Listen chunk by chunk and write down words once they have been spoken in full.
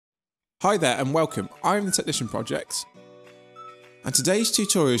Hi there and welcome, I'm the Technician Project, and today's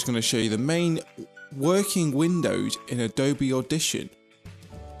tutorial is going to show you the main working windows in Adobe Audition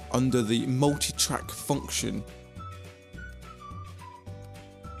under the Multitrack function.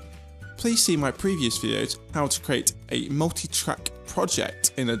 Please see my previous videos how to create a multi-track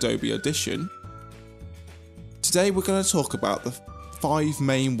project in Adobe Audition. Today we're going to talk about the 5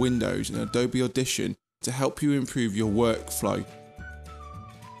 main windows in Adobe Audition to help you improve your workflow.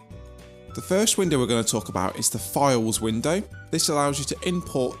 The first window we're going to talk about is the Files window. This allows you to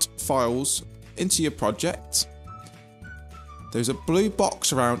import files into your project. There's a blue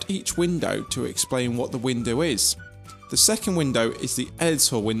box around each window to explain what the window is. The second window is the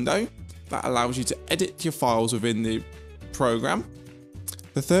Editor window. That allows you to edit your files within the program.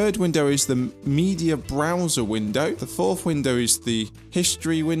 The third window is the Media Browser window. The fourth window is the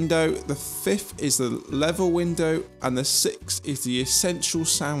History window. The fifth is the Level window. And the sixth is the Essential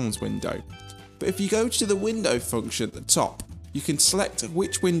Sounds window. But if you go to the window function at the top, you can select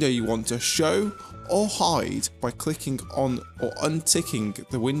which window you want to show or hide by clicking on or unticking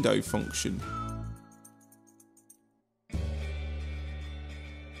the window function.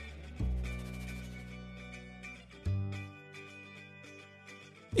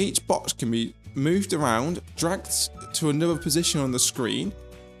 Each box can be moved around, dragged to another position on the screen.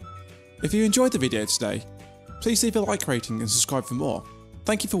 If you enjoyed the video today, please leave a like rating and subscribe for more.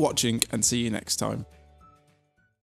 Thank you for watching and see you next time.